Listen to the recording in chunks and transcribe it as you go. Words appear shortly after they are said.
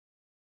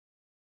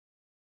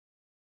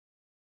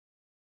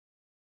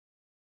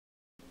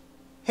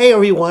Hey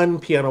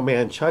everyone,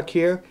 PianoManChuck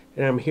here,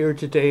 and I'm here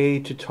today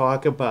to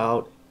talk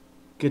about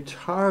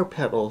guitar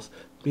pedals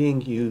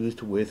being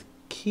used with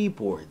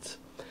keyboards.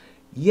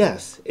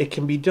 Yes, it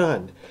can be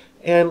done.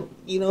 And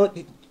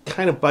it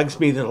kind of bugs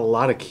me that a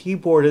lot of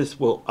keyboardists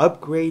will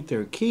upgrade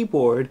their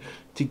keyboard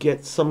to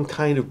get some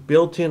kind of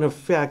built-in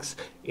effects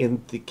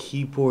in the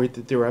keyboard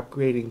that they're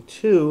upgrading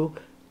to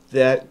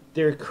that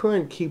their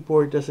current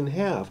keyboard doesn't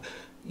have.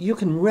 You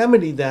can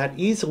remedy that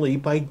easily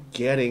by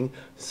getting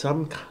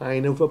some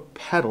kind of a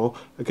pedal,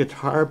 a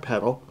guitar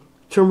pedal,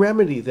 to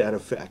remedy that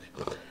effect.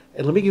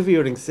 And let me give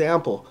you an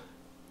example.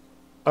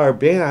 Our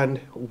band,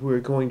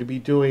 we're going to be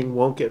doing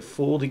Won't Get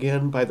Fooled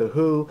Again by The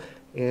Who,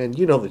 and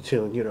you know the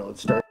tune, it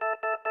starts.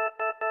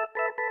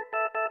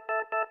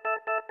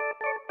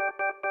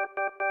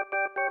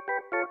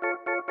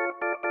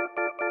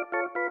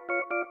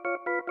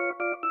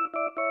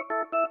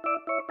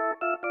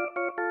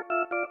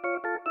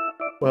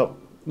 Well,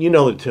 you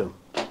know the tune.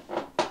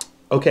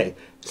 Okay,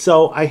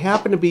 so I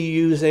happen to be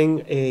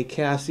using a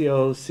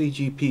Casio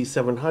CGP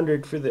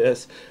 700 for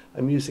this.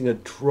 I'm using a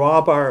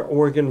drawbar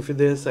organ for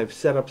this. I've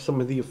set up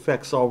some of the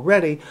effects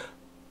already,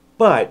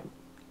 but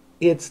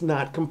it's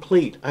not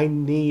complete. I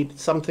need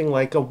something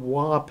like a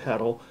wah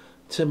pedal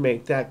to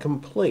make that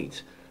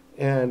complete.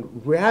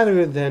 And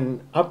rather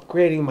than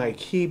upgrading my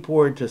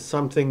keyboard to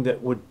something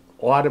that would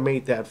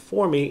automate that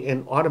for me,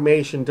 and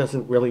automation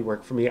doesn't really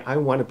work for me, I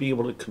want to be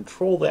able to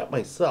control that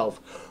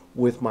myself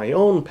with my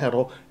own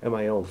pedal and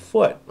my own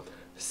foot.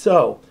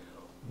 So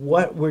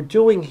what we're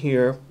doing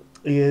here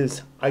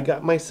is I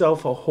got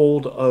myself a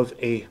hold of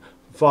a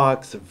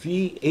Vox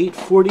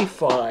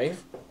V845,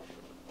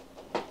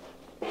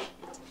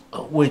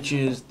 which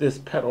is this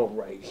pedal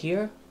right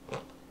here.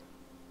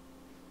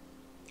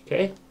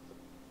 Okay,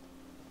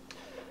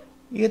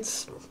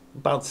 it's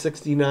about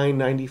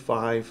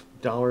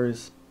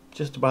 $69–95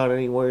 just about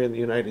anywhere in the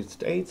United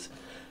States.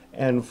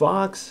 And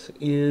Vox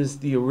is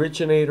the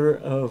originator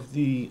of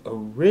the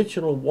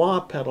original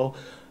wah pedal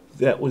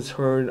that was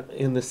heard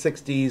in the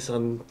 60s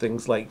on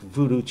things like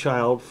Voodoo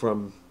Child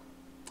from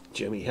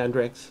Jimi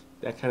Hendrix,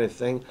 that kind of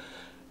thing.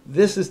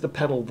 This is the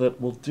pedal that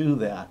will do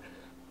that.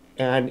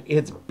 And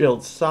it's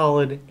built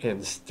solid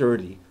and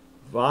sturdy.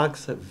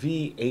 Vox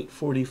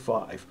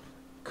V845,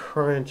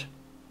 current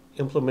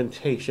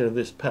implementation of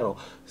this pedal.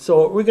 So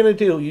what we're going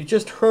to do, you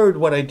just heard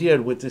what I did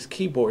with this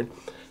keyboard,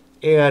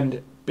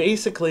 and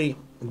basically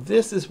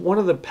this is one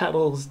of the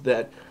pedals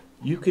that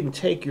you can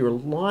take your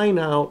line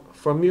out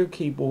from your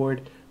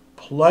keyboard,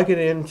 plug it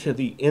into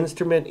the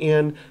instrument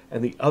in,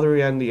 and the other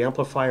end, the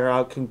amplifier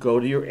out, can go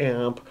to your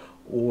amp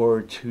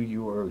or to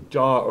your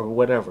DAW or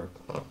whatever.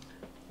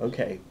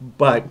 Okay,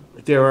 but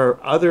there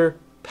are other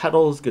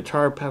pedals,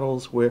 guitar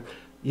pedals, where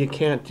you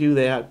can't do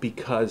that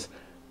because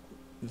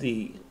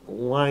the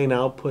line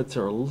outputs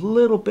are a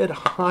little bit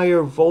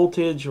higher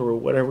voltage, or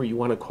whatever you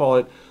want to call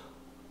it.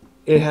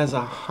 It has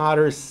a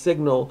hotter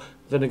signal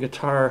than a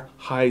guitar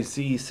high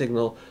Z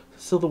signal.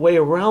 So the way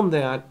around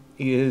that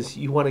is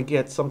you want to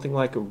get something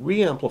like a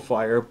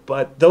reamplifier,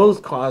 but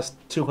those cost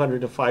 $200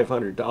 to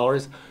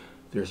 $500.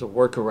 There's a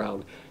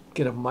workaround.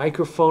 Get a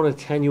microphone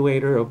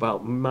attenuator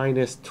about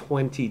minus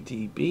 20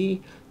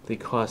 dB. They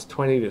cost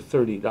 $20 to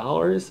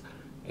 $30,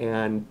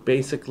 and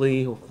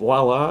basically,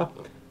 voila,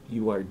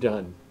 you are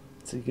done.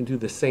 So you can do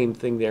the same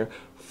thing there.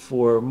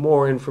 For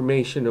more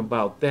information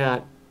about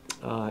that,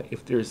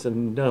 if there's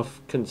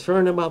enough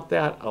concern about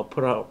that, I'll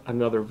put out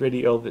another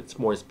video that's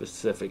more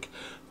specific.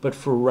 But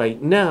for right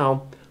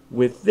now,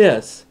 with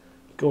this,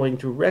 going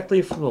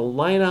directly from the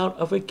line out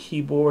of a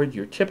keyboard,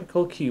 your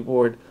typical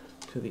keyboard,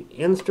 to the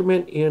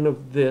instrument in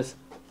of this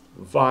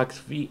Vox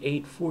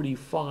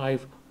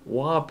V845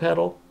 wah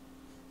pedal,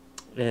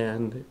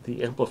 and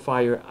the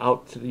amplifier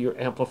out to your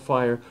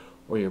amplifier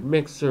or your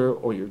mixer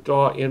or your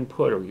DAW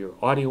input or your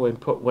audio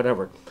input,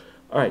 whatever.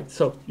 All right,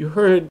 so you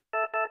heard.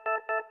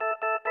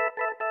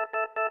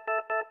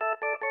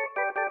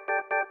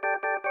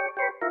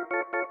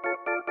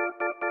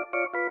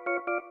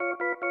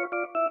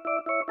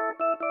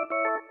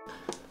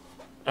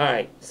 All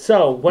right,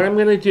 so what I'm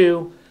going to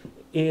do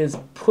is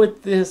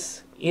put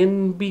this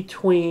in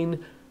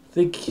between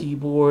the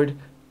keyboard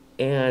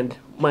and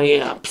my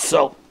amp.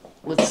 So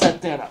let's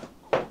set that up.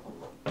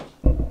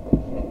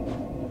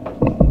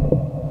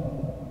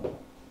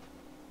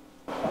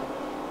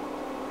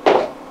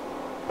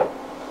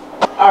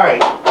 All right,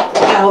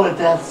 now that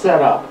that's set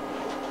up,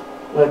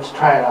 let's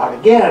try it out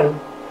again,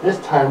 this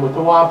time with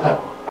the wah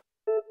pedal.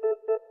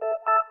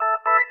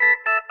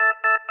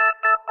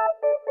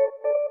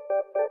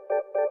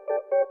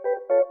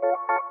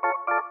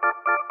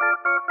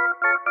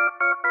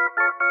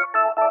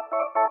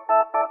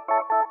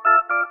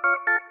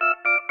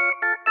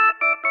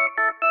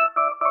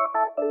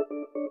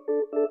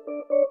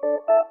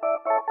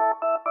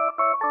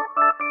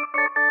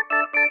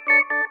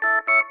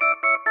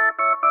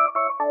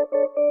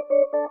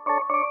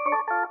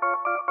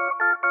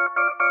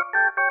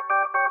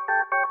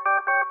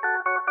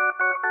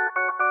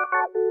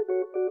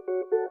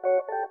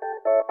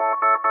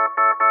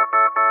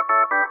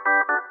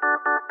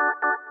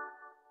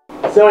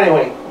 So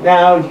anyway,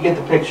 now you get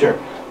the picture.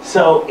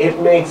 So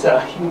it makes a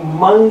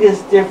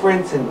humongous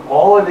difference, and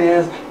all it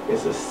is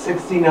a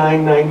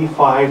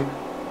 6995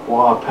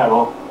 wah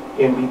pedal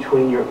in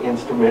between your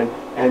instrument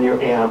and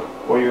your amp,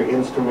 or your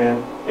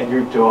instrument and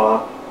your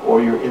DAW,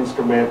 or your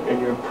instrument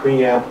and your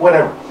preamp,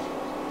 whatever.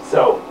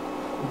 So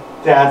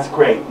that's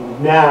great.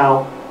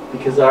 Now,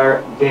 because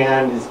our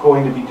band is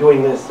going to be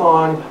doing this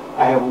song,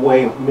 I have a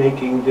way of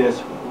making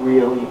this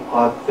really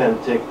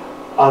authentic,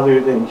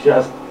 other than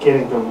just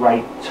getting the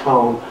right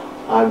tone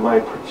on my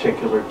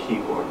particular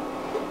keyboard.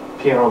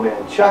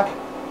 PianoManChuck,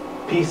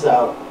 peace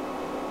out.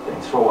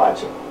 Thanks for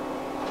watching.